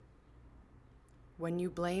When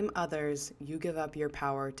you blame others, you give up your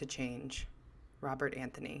power to change. Robert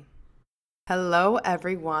Anthony. Hello,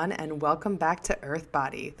 everyone, and welcome back to Earth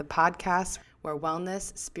Body, the podcast where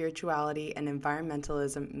wellness, spirituality, and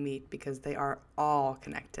environmentalism meet because they are all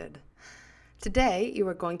connected. Today, you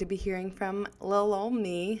are going to be hearing from little old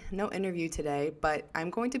me. No interview today, but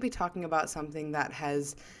I'm going to be talking about something that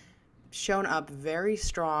has shown up very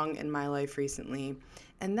strong in my life recently,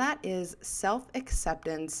 and that is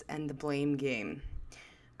self-acceptance and the blame game.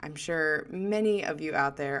 I'm sure many of you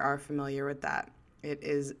out there are familiar with that. It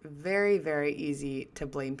is very, very easy to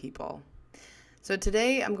blame people. So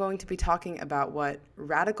today I'm going to be talking about what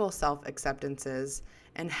radical self-acceptance is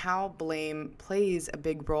and how blame plays a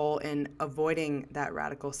big role in avoiding that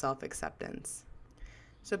radical self-acceptance.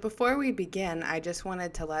 So before we begin, I just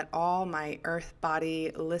wanted to let all my Earth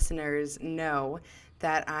Body listeners know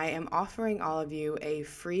that I am offering all of you a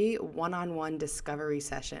free one-on-one discovery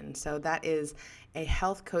session. So that is a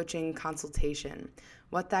health coaching consultation.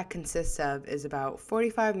 What that consists of is about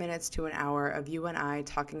 45 minutes to an hour of you and I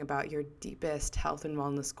talking about your deepest health and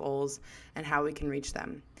wellness goals and how we can reach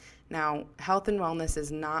them. Now, health and wellness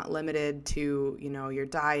is not limited to, your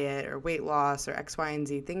diet or weight loss or X, Y, and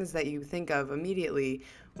Z, things that you think of immediately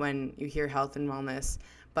when you hear health and wellness.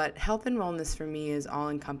 But health and wellness for me is all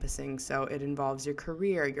encompassing. So it involves your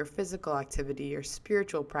career, your physical activity, your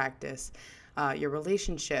spiritual practice, your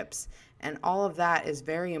relationships, and all of that is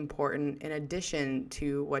very important in addition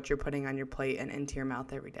to what you're putting on your plate and into your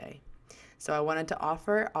mouth every day. So I wanted to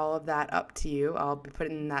offer all of that up to you. I'll be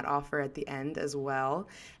putting that offer at the end as well.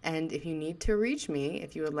 And if you need to reach me,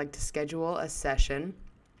 if you would like to schedule a session,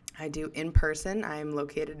 I do in person. I am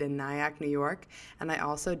located in Nyack, New York, and I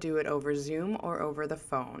also do it over Zoom or over the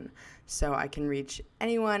phone. So I can reach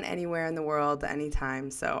anyone, anywhere in the world,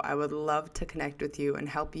 anytime. So I would love to connect with you and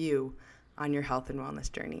help you on your health and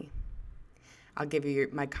wellness journey. I'll give you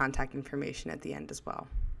my contact information at the end as well.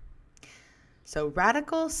 So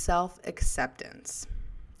radical self-acceptance.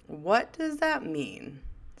 What does that mean?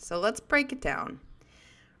 So let's break it down.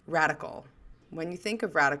 Radical. When you think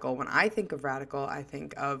of radical, when I think of radical, I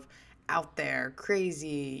think of out there,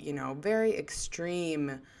 crazy, very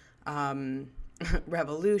extreme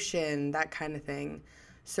revolution, that kind of thing.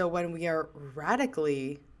 So when we are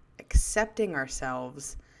radically accepting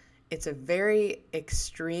ourselves, it's a very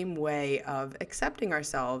extreme way of accepting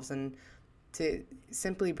ourselves. And to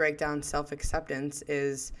simply break down self-acceptance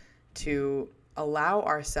is to allow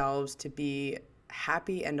ourselves to be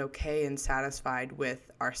happy and okay and satisfied with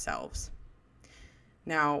ourselves.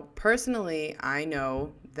 Now, personally, I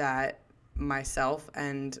know that myself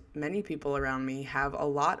and many people around me have a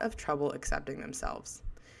lot of trouble accepting themselves.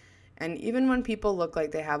 And even when people look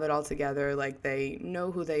like they have it all together, like they know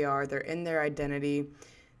who they are, they're in their identity,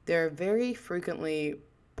 there are very frequently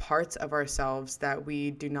parts of ourselves that we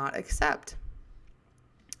do not accept.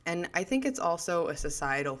 And I think it's also a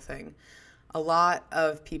societal thing. A lot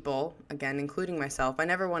of people, again, including myself, I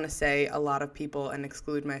never want to say a lot of people and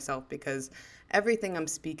exclude myself because everything I'm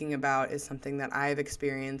speaking about is something that I've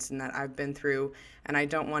experienced and that I've been through, and I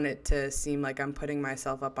don't want it to seem like I'm putting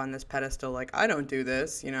myself up on this pedestal like I don't do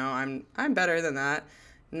this, I'm better than that.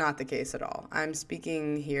 Not the case at all. I'm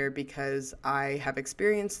speaking here because I have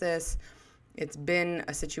experienced this. It's been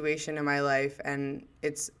a situation in my life, and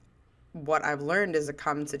it's what I've learned is a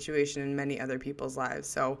common situation in many other people's lives.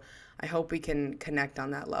 So I hope we can connect on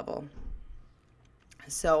that level.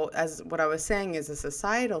 So as what I was saying is a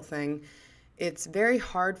societal thing, it's very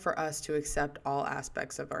hard for us to accept all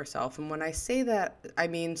aspects of ourselves. And when I say that, I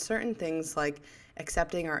mean certain things like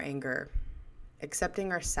accepting our anger,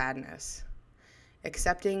 accepting our sadness,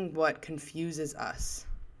 accepting what confuses us,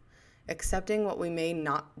 accepting what we may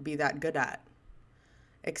not be that good at,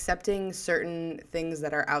 accepting certain things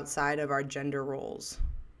that are outside of our gender roles,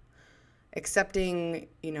 accepting,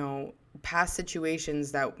 past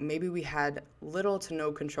situations that maybe we had little to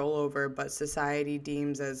no control over, but society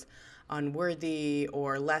deems as unworthy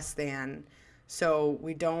or less than. So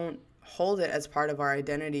we don't hold it as part of our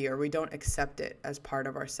identity, or we don't accept it as part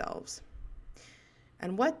of ourselves.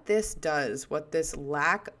 And what this does, what this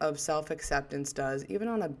lack of self-acceptance does, even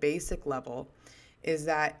on a basic level, is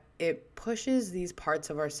that it pushes these parts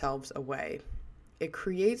of ourselves away. It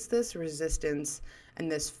creates this resistance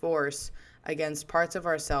and this force against parts of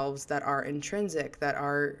ourselves that are intrinsic, that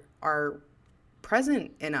are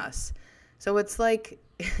present in us. So it's like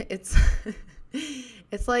it's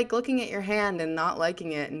like looking at your hand and not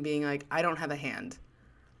liking it and being like, I don't have a hand.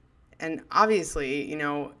 And obviously,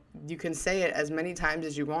 you can say it as many times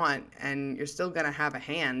as you want and you're still going to have a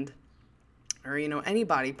hand or, any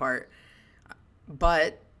body part.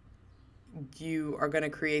 But you are going to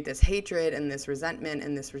create this hatred and this resentment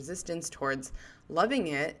and this resistance towards loving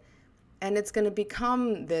it. And it's going to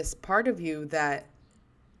become this part of you that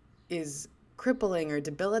is crippling or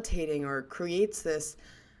debilitating or creates this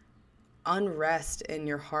unrest in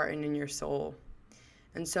your heart and in your soul.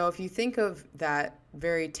 And so if you think of that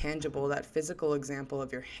very tangible, that physical example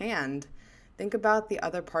of your hand, think about the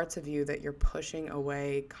other parts of you that you're pushing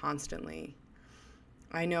away constantly.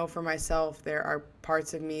 I know for myself, there are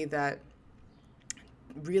parts of me that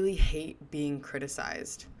really hate being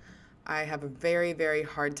criticized. I have a very, very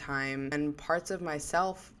hard time, and parts of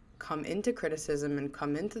myself come into criticism and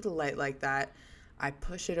come into the light like that. I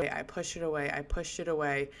push it away, I push it away, I push it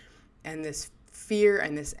away. And this fear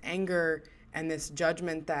and this anger and this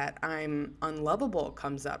judgment that I'm unlovable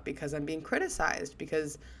comes up because I'm being criticized,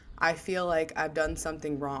 because I feel like I've done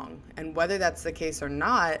something wrong. And whether that's the case or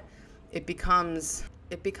not, it becomes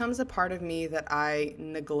a part of me that I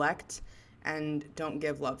neglect and don't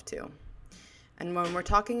give love to. And when we're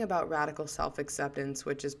talking about radical self-acceptance,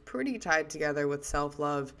 which is pretty tied together with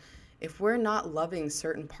self-love, if we're not loving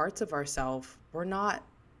certain parts of ourselves, we're not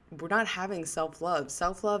having self-love.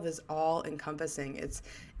 Self-love is all encompassing. It's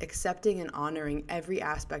accepting and honoring every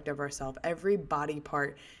aspect of ourselves, every body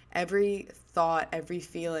part, every thought, every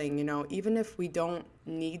feeling, even if we don't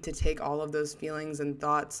need to take all of those feelings and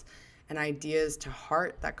thoughts and ideas to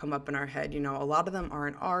heart that come up in our head. A lot of them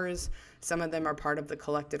aren't ours. Some of them are part of the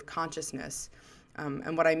collective consciousness.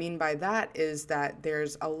 And what I mean by that is that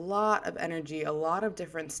there's a lot of energy, a lot of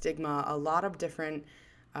different stigma, a lot of different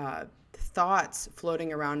thoughts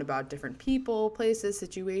floating around about different people, places,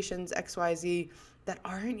 situations, XYZ, that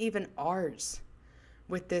aren't even ours.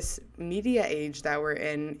 With this media age that we're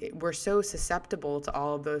in, we're so susceptible to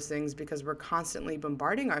all of those things because we're constantly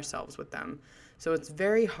bombarding ourselves with them. So it's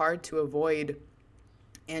very hard to avoid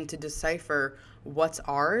and to decipher what's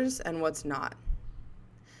ours and what's not.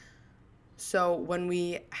 So when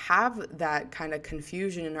we have that kind of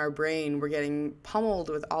confusion in our brain, we're getting pummeled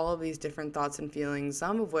with all of these different thoughts and feelings,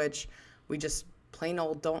 some of which we just plain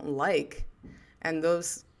old don't like. And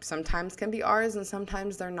those sometimes can be ours and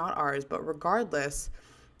sometimes they're not ours. But regardless,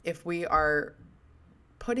 if we are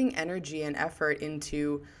putting energy and effort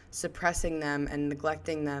into suppressing them and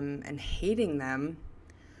neglecting them and hating them,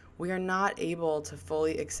 we are not able to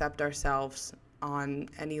fully accept ourselves on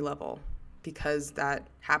any level, because that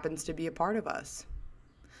happens to be a part of us.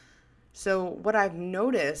 So what I've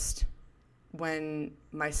noticed when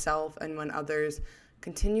myself and when others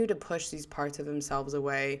continue to push these parts of themselves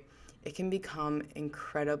away, it can become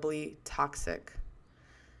incredibly toxic.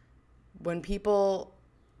 When people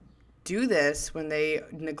do this, when they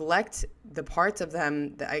neglect the parts of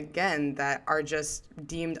them that are just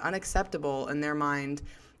deemed unacceptable in their mind,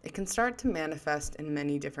 it can start to manifest in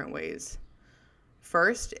many different ways.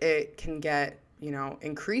 First, it can get,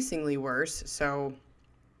 increasingly worse. So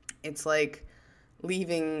it's like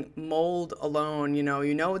leaving mold alone. You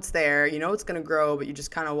know it's there, it's going to grow, but you just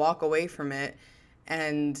kind of walk away from it.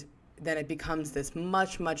 And then it becomes this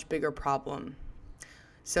much, much bigger problem.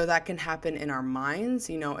 So that can happen in our minds.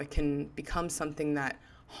 It can become something that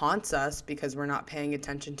haunts us because we're not paying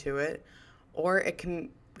attention to it. Or it can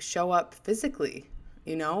show up physically.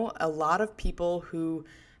 A lot of people who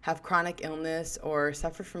have chronic illness or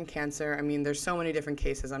suffer from cancer. There's so many different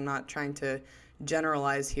cases. I'm not trying to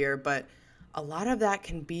generalize here, but a lot of that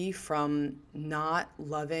can be from not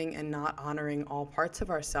loving and not honoring all parts of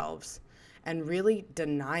ourselves and really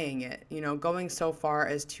denying it, going so far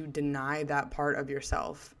as to deny that part of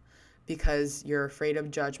yourself because you're afraid of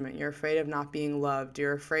judgment, you're afraid of not being loved,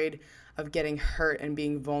 you're afraid of getting hurt and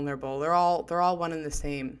being vulnerable. They're all one and the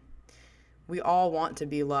same. We all want to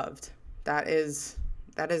be loved. That is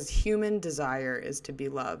human desire, is to be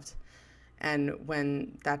loved. And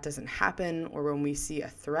when that doesn't happen, or when we see a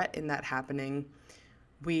threat in that happening,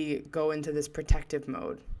 we go into this protective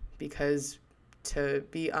mode, because to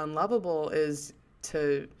be unlovable is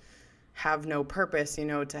to have no purpose,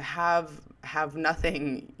 to have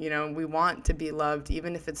nothing. We want to be loved,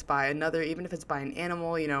 even if it's by another, even if it's by an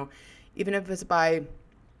animal, even if it's by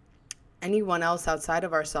anyone else outside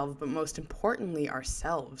of ourselves, but most importantly,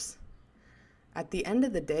 ourselves. At the end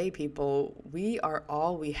of the day, people, we are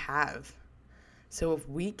all we have. So if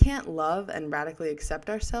we can't love and radically accept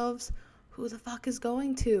ourselves, who the fuck is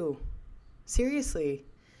going to? Seriously.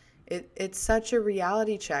 It's such a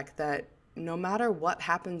reality check that no matter what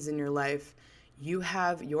happens in your life, you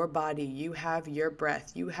have your body, you have your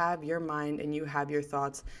breath, you have your mind, and you have your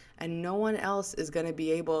thoughts, and no one else is going to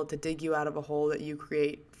be able to dig you out of a hole that you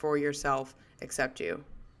create for yourself except you.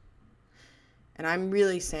 And I'm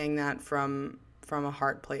really saying that from a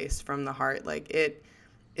heart place, from the heart. Like it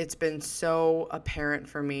it's been so apparent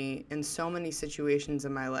for me in so many situations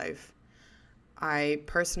in my life. I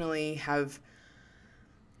personally have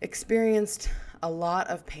experienced a lot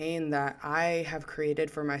of pain that I have created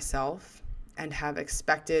for myself and have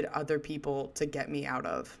expected other people to get me out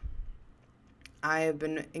of. I have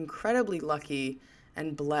been incredibly lucky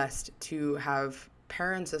and blessed to have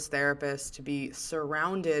parents as therapists, to be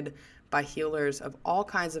surrounded by healers of all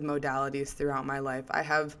kinds of modalities throughout my life. I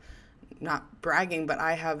have, not bragging, but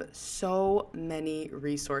I have so many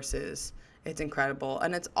resources. It's incredible.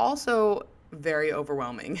 And it's also very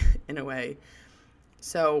overwhelming in a way.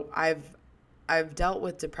 So I've dealt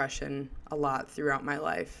with depression a lot throughout my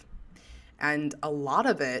life. And a lot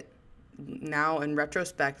of it, now in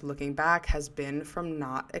retrospect, looking back, has been from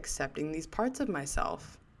not accepting these parts of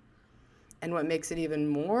myself. And what makes it even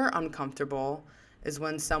more uncomfortable is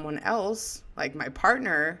when someone else, like my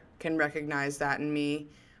partner, can recognize that in me,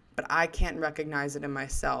 but I can't recognize it in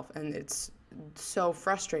myself. And it's so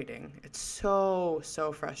frustrating. It's so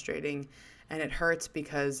frustrating. And it hurts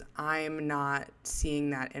because I'm not seeing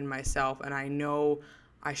that in myself, and I know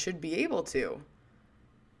I should be able to.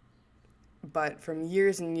 But from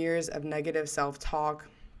years and years of negative self-talk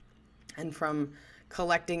and from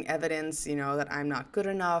collecting evidence, that I'm not good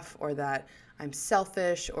enough, or that I'm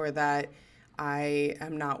selfish, or that I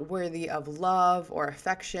am not worthy of love or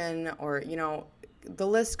affection, or, the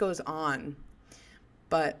list goes on.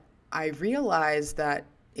 But I realized that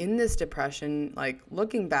in this depression, like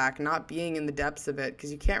looking back, not being in the depths of it,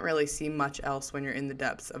 because you can't really see much else when you're in the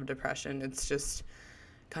depths of depression. It's just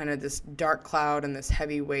kind of this dark cloud and this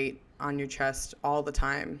heavy weight on your chest all the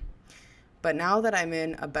time. But now that I'm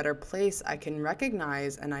in a better place, I can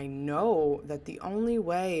recognize and I know that the only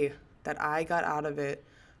way that I got out of it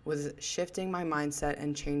was shifting my mindset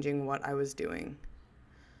and changing what I was doing.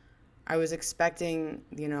 I was expecting,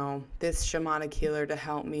 this shamanic healer to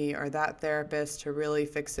help me, or that therapist to really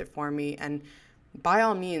fix it for me. And by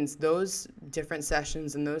all means, those different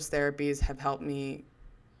sessions and those therapies have helped me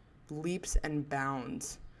leaps and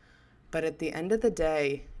bounds. But at the end of the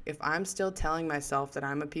day, if I'm still telling myself that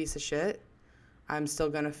I'm a piece of shit, I'm still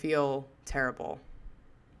going to feel terrible.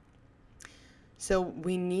 So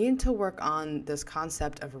we need to work on this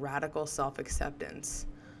concept of radical self-acceptance,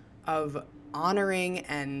 of honoring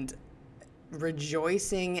and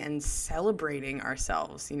rejoicing and celebrating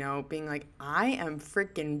ourselves, being like, I am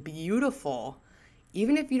freaking beautiful.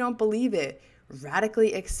 Even if you don't believe it,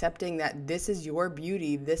 radically accepting that this is your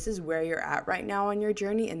beauty, this is where you're at right now on your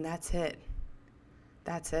journey, and that's it.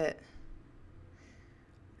 That's it.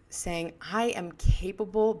 Saying, I am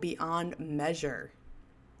capable beyond measure.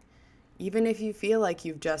 Even if you feel like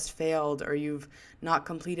you've just failed, or you've not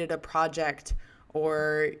completed a project,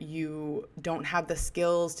 or you don't have the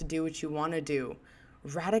skills to do what you want to do,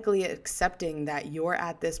 radically accepting that you're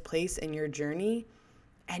at this place in your journey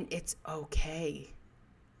and it's okay.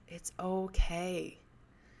 It's okay.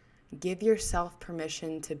 Give yourself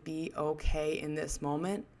permission to be okay in this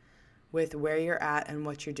moment with where you're at and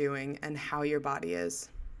what you're doing and how your body is.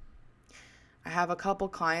 I have a couple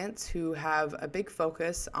clients who have a big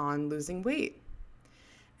focus on losing weight.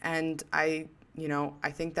 And I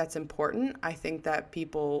think that's important. I think that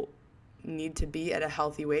people need to be at a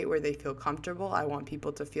healthy weight where they feel comfortable. I want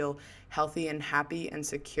people to feel healthy and happy and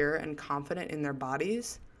secure and confident in their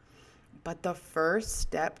bodies. But the first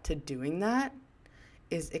step to doing that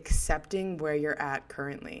is accepting where you're at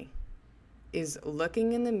currently, is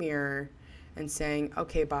looking in the mirror and saying,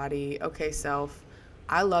 okay, body, okay, self,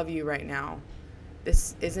 I love you right now.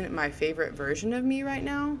 This isn't my favorite version of me right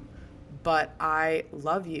now, but I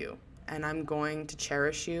love you. And I'm going to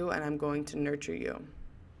cherish you, and I'm going to nurture you.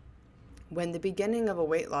 When the beginning of a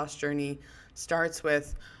weight loss journey starts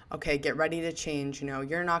with, okay, get ready to change,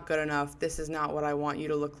 you're not good enough, this is not what I want you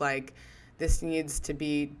to look like, this needs to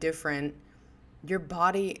be different, your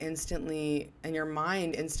body instantly and your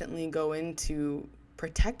mind instantly go into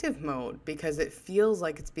protective mode because it feels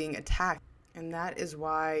like it's being attacked. And that is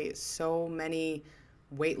why so many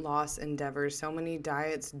weight loss endeavors, so many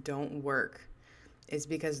diets don't work. Is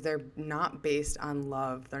because they're not based on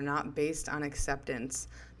love. They're not based on acceptance.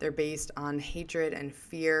 They're based on hatred and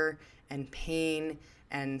fear and pain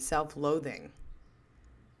and self-loathing.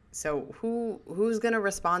 So who's going to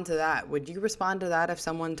respond to that? Would you respond to that if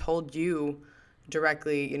someone told you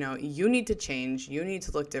directly, you need to change, you need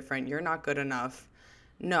to look different, you're not good enough?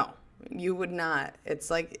 No, you would not. It's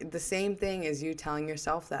like the same thing as you telling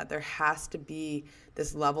yourself that. There has to be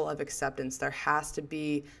this level of acceptance. There has to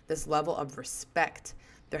be this level of respect.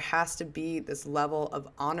 There has to be this level of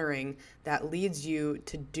honoring that leads you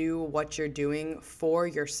to do what you're doing for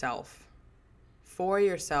yourself. For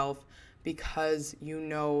yourself, because you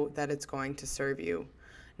know that it's going to serve you,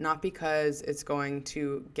 not because it's going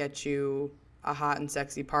to get you a hot and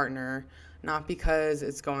sexy partner, not because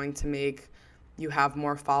it's going to make you have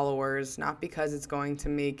more followers, not because it's going to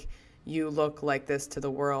make you look like this to the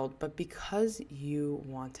world, but because you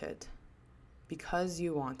want it. Because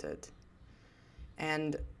you want it.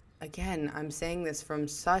 And again, I'm saying this from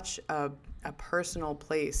such a personal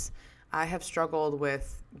place. I have struggled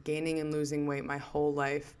with gaining and losing weight my whole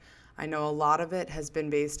life. I know a lot of it has been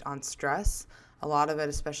based on stress. A lot of it,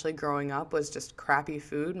 especially growing up, was just crappy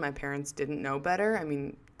food. My parents didn't know better. I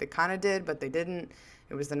mean, they kind of did, but they didn't.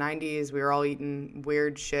 It was the 90s. We were all eating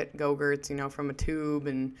weird shit, Go-Gurts, from a tube,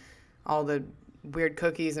 and all the weird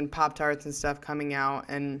cookies and Pop-Tarts and stuff coming out.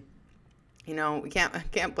 And, I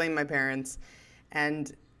can't blame my parents.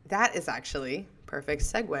 And that is actually perfect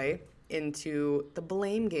segue into the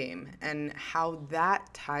blame game and how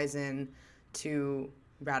that ties in to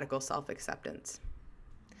radical self-acceptance.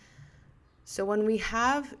 So when we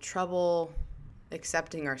have trouble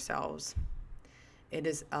accepting ourselves, it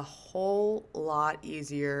is a whole lot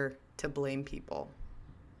easier to blame people.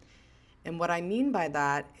 And what I mean by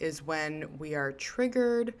that is when we are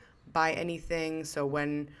triggered by anything, so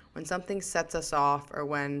when something sets us off, or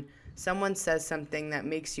when someone says something that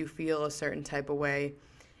makes you feel a certain type of way,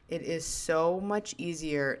 it is so much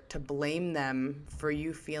easier to blame them for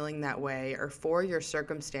you feeling that way or for your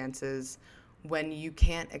circumstances when you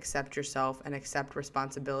can't accept yourself and accept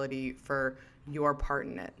responsibility for your part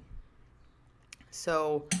in it.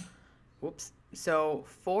 So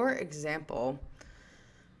for example,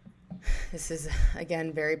 this is,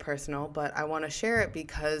 again, very personal, but I want to share it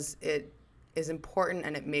because it is important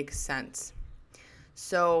and it makes sense.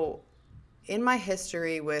 So in my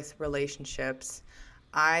history with relationships,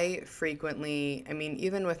 I frequently,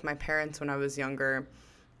 even with my parents when I was younger,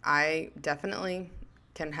 I definitely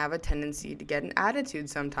can have a tendency to get an attitude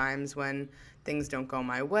sometimes when things don't go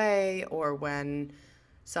my way, or when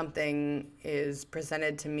something is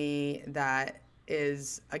presented to me that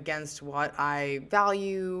is against what I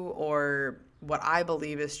value or what I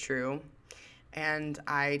believe is true, and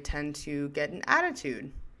I tend to get an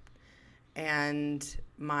attitude. And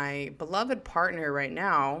my beloved partner right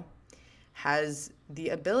now has the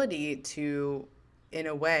ability to, in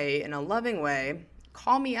a loving way,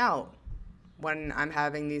 call me out when I'm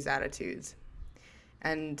having these attitudes.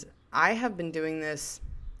 And I have been doing this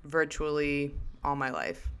virtually all my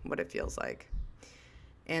life, what it feels like.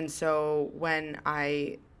 And so when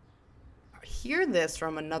I hear this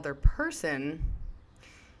from another person,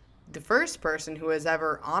 the first person who has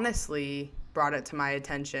ever honestly brought it to my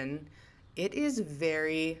attention, it is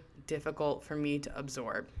very difficult for me to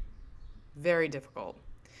absorb. Very difficult.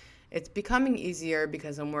 It's becoming easier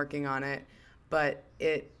because I'm working on it, but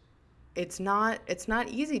it's not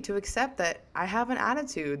easy to accept that I have an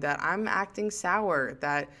attitude, that I'm acting sour,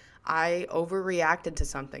 that I overreacted to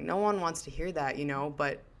something. No one wants to hear that,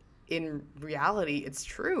 but in reality, it's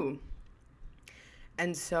true.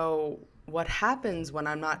 And so what happens when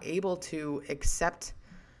I'm not able to accept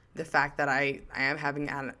the fact that I am having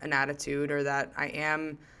an attitude, or that I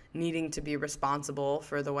am needing to be responsible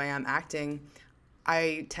for the way I'm acting,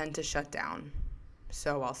 I tend to shut down.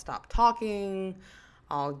 So I'll stop talking,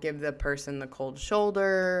 I'll give the person the cold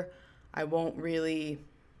shoulder, I won't really,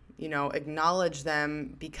 acknowledge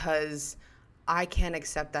them because I can't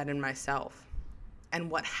accept that in myself.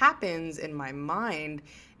 And what happens in my mind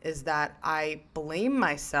is that I blame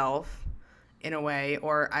myself in a way,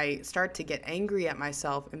 or I start to get angry at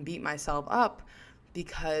myself and beat myself up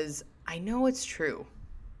because I know it's true.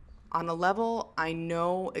 On a level, I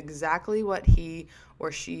know exactly what he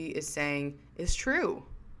or she is saying is true.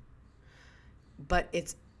 But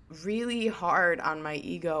it's really hard on my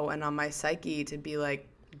ego and on my psyche to be like,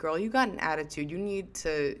 girl, you got an attitude. You need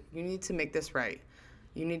to make this right.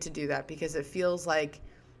 You need to do that, because it feels like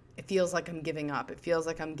I'm giving up. It feels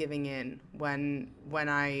like I'm giving in when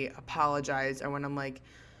I apologize, or when I'm like,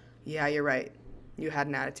 yeah, you're right. You had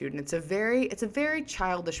an attitude. And it's a very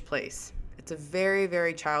childish place. It's a very,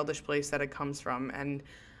 very childish place that it comes from. And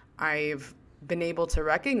I've been able to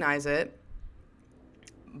recognize it.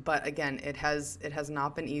 But again, it has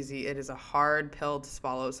not been easy. It is a hard pill to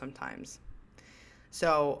swallow sometimes.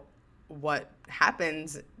 So what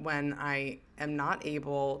happens when I am not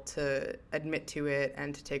able to admit to it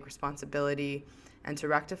and to take responsibility and to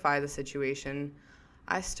rectify the situation,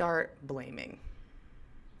 I start blaming.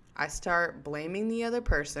 I start blaming the other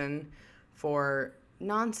person for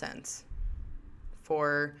nonsense,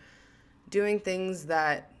 for doing things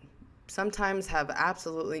that sometimes have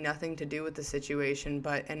absolutely nothing to do with the situation,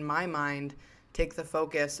 but in my mind, take the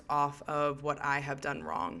focus off of what I have done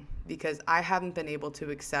wrong. because I haven't been able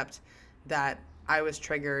to accept that I was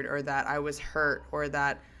triggered or that I was hurt or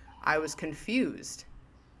that I was confused.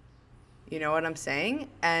 You know what I'm saying?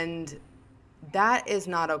 And that is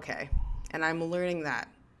not okay. And I'm learning that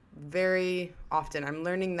very often. I'm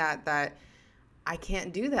learning that I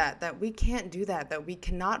can't do that we can't do that we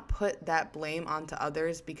cannot put that blame onto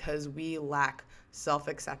others because we lack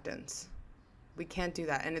self-acceptance. We can't do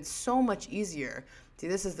that. And it's so much easier. See,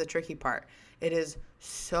 this is the tricky part. It is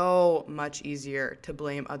so much easier to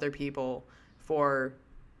blame other people for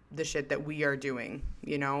the shit that we are doing,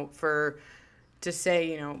 to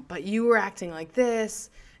say, but you were acting like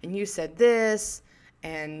this and you said this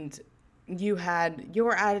and you had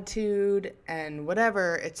your attitude and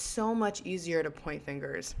whatever. It's so much easier to point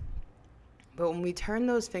fingers. But when we turn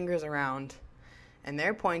those fingers around and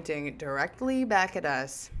they're pointing directly back at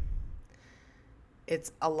us,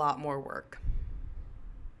 it's a lot more work.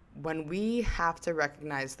 When we have to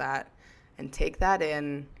recognize that and take that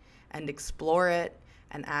in and explore it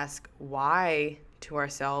and ask why to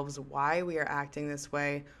ourselves, why we are acting this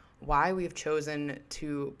way, why we've chosen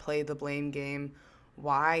to play the blame game,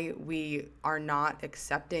 why we are not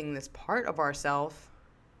accepting this part of ourselves,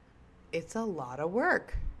 it's a lot of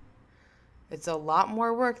work. It's a lot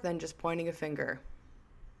more work than just pointing a finger.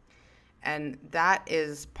 And that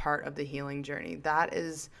is part of the healing journey. That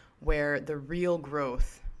is where the real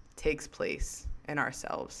growth takes place in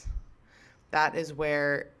ourselves. That is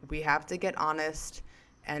where we have to get honest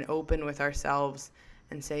and open with ourselves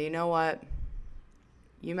and say, you know what?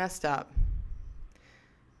 You messed up.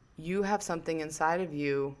 You have something inside of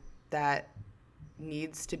you that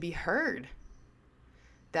needs to be heard,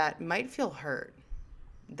 that might feel hurt,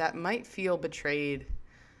 that might feel betrayed,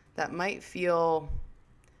 that might feel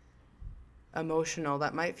emotional,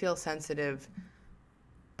 that might feel sensitive,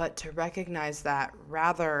 but to recognize that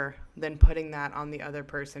rather than putting that on the other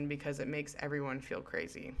person because it makes everyone feel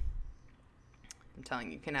crazy. I'm telling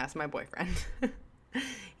you, you can ask my boyfriend.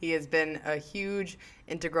 He has been a huge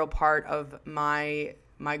integral part of my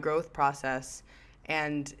growth process,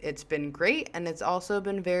 and it's been great, and it's also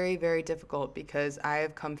been very, very difficult because I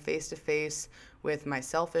have come face to face with my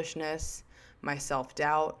selfishness, my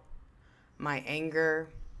self-doubt, my anger,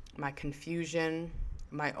 my confusion,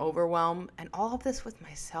 my overwhelm, and all of this with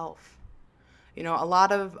myself. A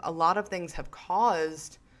lot of things have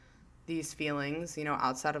caused these feelings,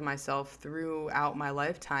 outside of myself throughout my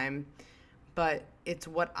lifetime, but it's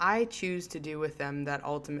what I choose to do with them that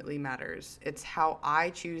ultimately matters. It's how I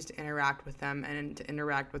choose to interact with them and to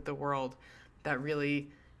interact with the world that really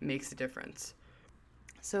makes a difference.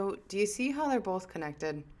 So do you see how they're both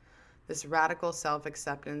connected? This radical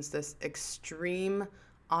self-acceptance, this extreme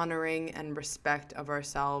honoring and respect of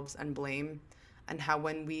ourselves and blame, and how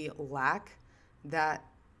when we lack that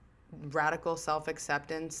radical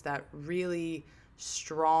self-acceptance, that really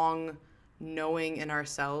strong knowing in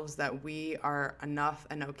ourselves that we are enough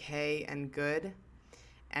and okay and good,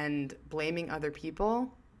 and blaming other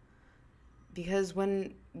people, because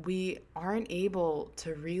when we aren't able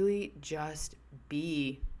to really just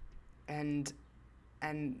be and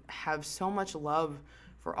have so much love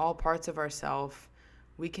for all parts of ourselves,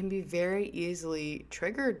 we can be very easily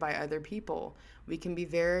triggered by other people. We can be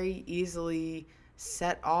very easily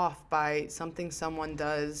set off by something someone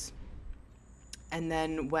does, and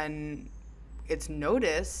then when it's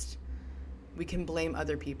noticed, we can blame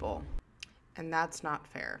other people. And that's not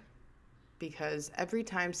fair, because every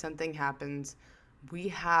time something happens, we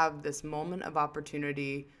have this moment of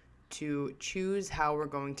opportunity to choose how we're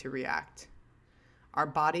going to react. Our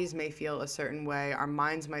bodies may feel a certain way, our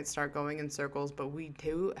minds might start going in circles, but we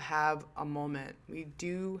do have a moment. We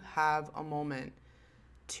do have a moment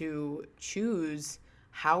to choose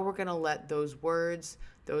how we're going to let those words,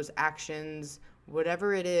 those actions,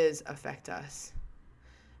 whatever it is, affect us.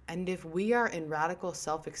 And if we are in radical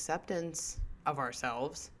self-acceptance of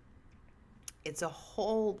ourselves, it's a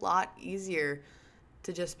whole lot easier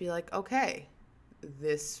to just be like, okay,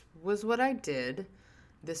 this was what I did.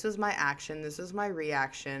 This was my action. This was my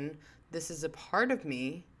reaction. This is a part of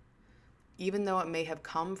me. Even though it may have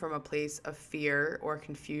come from a place of fear or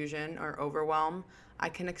confusion or overwhelm, I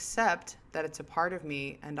can accept that it's a part of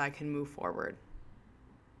me and I can move forward.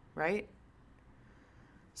 Right?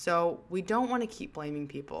 So we don't want to keep blaming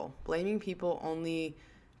people. Blaming people only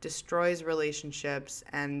destroys relationships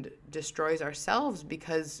and destroys ourselves,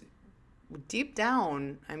 because deep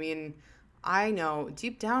down, I know,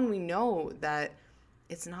 deep down we know that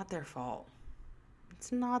it's not their fault.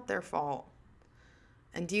 It's not their fault.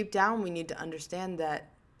 And deep down we need to understand that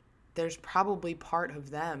there's probably part of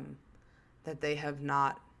them that they have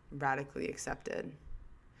not radically accepted.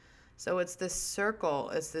 So it's this circle,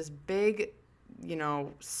 it's this big,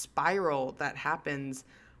 spiral that happens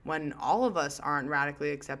when all of us aren't radically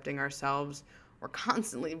accepting ourselves. We're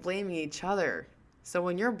constantly blaming each other. So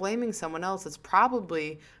when you're blaming someone else, it's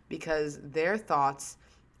probably because their thoughts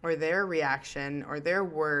or their reaction or their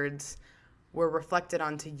words were reflected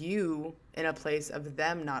onto you in a place of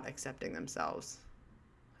them not accepting themselves.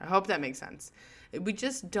 I hope that makes sense. We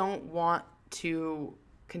just don't want to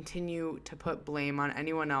continue to put blame on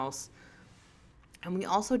anyone else. And we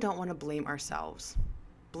also don't want to blame ourselves.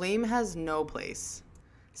 Blame has no place.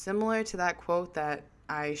 Similar to that quote that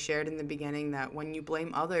I shared in the beginning, that when you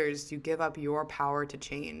blame others, you give up your power to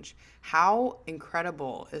change. How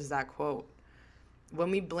incredible is that quote? When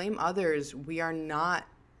we blame others, we are not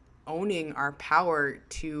owning our power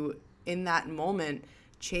to, in that moment,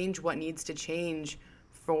 change what needs to change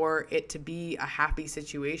for it to be a happy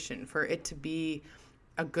situation, for it to be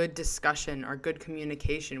a good discussion or good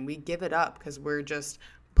communication. We give it up because we're just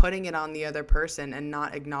putting it on the other person and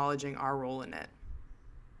not acknowledging our role in it.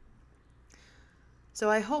 So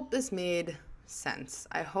I hope this made sense.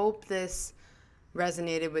 I hope this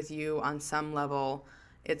resonated with you on some level.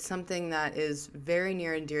 It's something that is very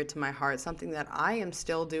near and dear to my heart, something that I am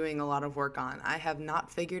still doing a lot of work on. I have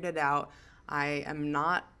not figured it out. I am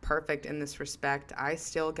not perfect in this respect. I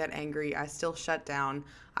still get angry. I still shut down.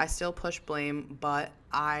 I still push blame, but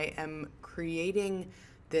I am creating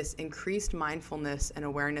this increased mindfulness and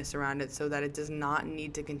awareness around it so that it does not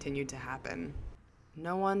need to continue to happen.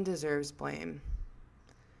 No one deserves blame.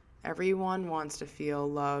 Everyone wants to feel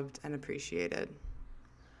loved and appreciated.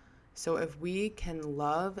 So if we can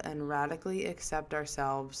love and radically accept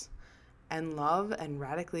ourselves and love and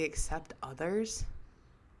radically accept others,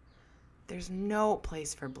 there's no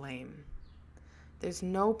place for blame. There's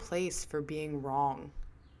no place for being wrong.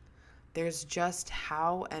 There's just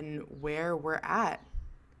how and where we're at.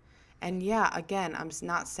 And yeah, again, I'm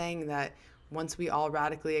not saying that once we all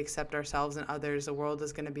radically accept ourselves and others, the world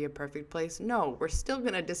is going to be a perfect place. No, we're still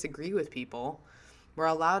going to disagree with people. We're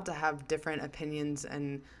allowed to have different opinions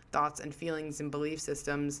and thoughts and feelings and belief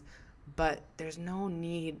systems, but there's no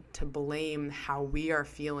need to blame how we are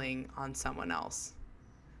feeling on someone else.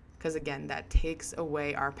 Because again, that takes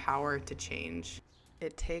away our power to change.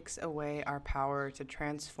 It takes away our power to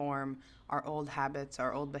transform our old habits,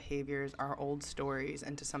 our old behaviors, our old stories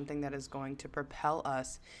into something that is going to propel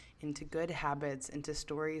us into good habits, into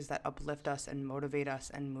stories that uplift us and motivate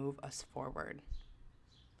us and move us forward.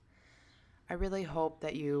 I really hope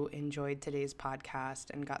that you enjoyed today's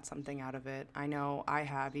podcast and got something out of it. I know I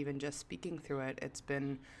have, even just speaking through it. It's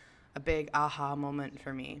been a big aha moment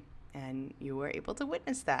for me, and you were able to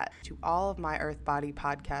witness that. To all of my Earth Body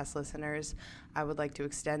podcast listeners, I would like to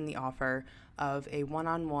extend the offer of a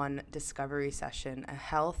one-on-one discovery session, a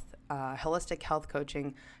holistic health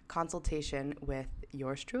coaching consultation with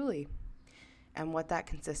yours truly. And what that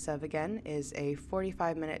consists of, again, is a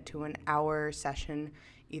 45-minute to an hour session,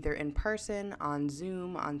 either in person, on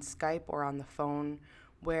Zoom, on Skype, or on the phone,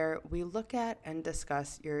 where we look at and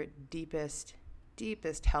discuss your deepest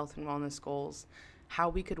health and wellness goals, how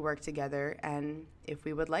we could work together, and if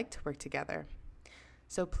we would like to work together.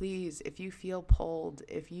 So please, if you feel pulled,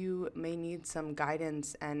 if you may need some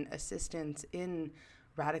guidance and assistance in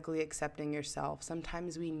radically accepting yourself,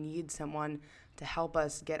 sometimes we need someone to help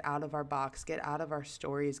us get out of our box, get out of our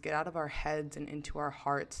stories, get out of our heads and into our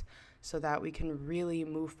hearts so that we can really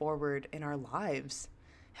move forward in our lives.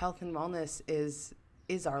 Health and wellness is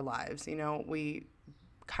our lives. We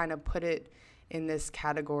kind of put it in this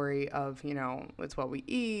category of, it's what we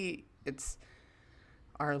eat, it's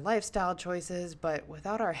our lifestyle choices, but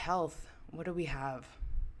without our health, what do we have?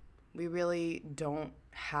 We really don't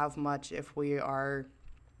have much if we are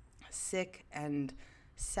sick and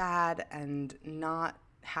sad and not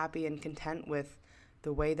happy and content with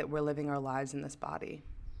the way that we're living our lives in this body.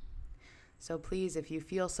 So please, if you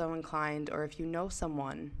feel so inclined, or if you know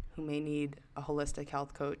someone who may need a holistic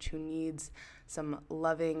health coach, who needs some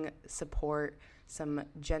loving support, some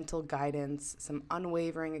gentle guidance, some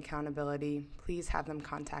unwavering accountability, please have them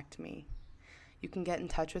contact me. You can get in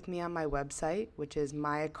touch with me on my website, which is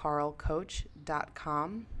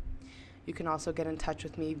mayacarlcoach.com. You can also get in touch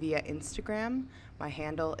with me via Instagram. My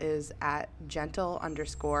handle is at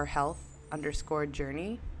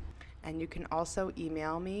gentle_health_journey. And you can also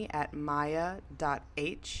email me at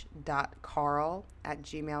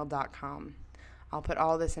maya.h.carl@gmail.com. I'll put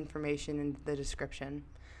all this information in the description.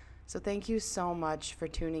 So thank you so much for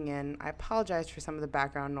tuning in. I apologize for some of the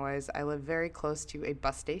background noise. I live very close to a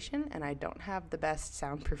bus station, and I don't have the best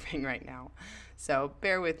soundproofing right now. So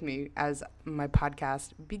bear with me as my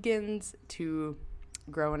podcast begins to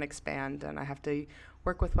grow and expand, and I have to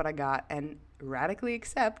work with what I got and radically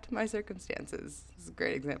accept my circumstances. This is a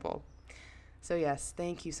great example. So yes,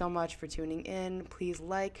 thank you so much for tuning in. Please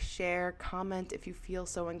like, share, comment if you feel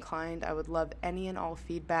so inclined. I would love any and all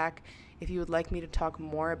feedback. If you would like me to talk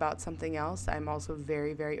more about something else, I'm also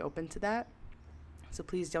very, very open to that. So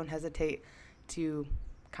please don't hesitate to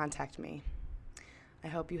contact me. I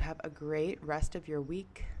hope you have a great rest of your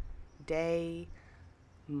week, day,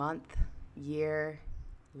 month, year,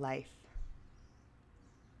 life.